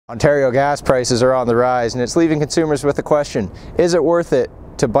Ontario gas prices are on the rise, and it's leaving consumers with a question: is it worth it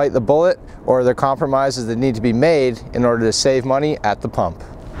to bite the bullet, or are there compromises that need to be made in order to save money at the pump?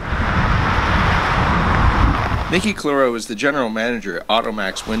 Nicky Cloro is the general manager at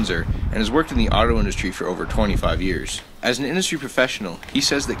Automax Windsor and has worked in the auto industry for over 25 years. As an industry professional, he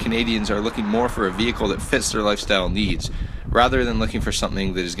says that Canadians are looking more for a vehicle that fits their lifestyle needs, rather than looking for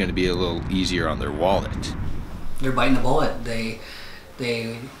something that is going to be a little easier on their wallet. They're biting the bullet.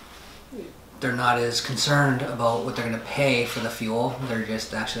 They're not as concerned about what they're going to pay for the fuel. They're just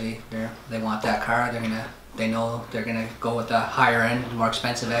they want that car. They know they're going to go with the higher end, more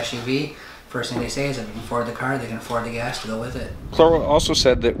expensive SUV. First thing they say is if they can afford the car, they can afford the gas to go with it. Cloro also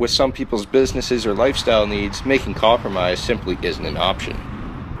said that with some people's businesses or lifestyle needs, making compromise simply isn't an option.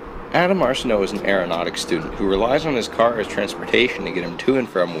 Adam Arsenault is an aeronautics student who relies on his car as transportation to get him to and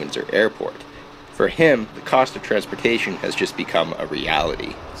from Windsor Airport. For him, the cost of transportation has just become a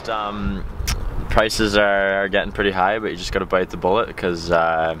reality. Prices are getting pretty high, but you just got to bite the bullet because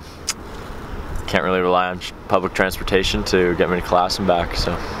can't really rely on public transportation to get me to class and back.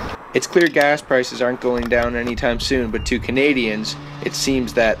 So it's clear gas prices aren't going down anytime soon, but to Canadians, it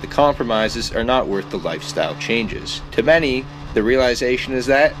seems that the compromises are not worth the lifestyle changes. To many, the realization is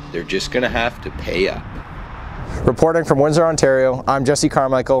that they're just going to have to pay up. Reporting from Windsor, Ontario, I'm Jesse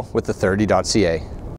Carmichael with The30.ca.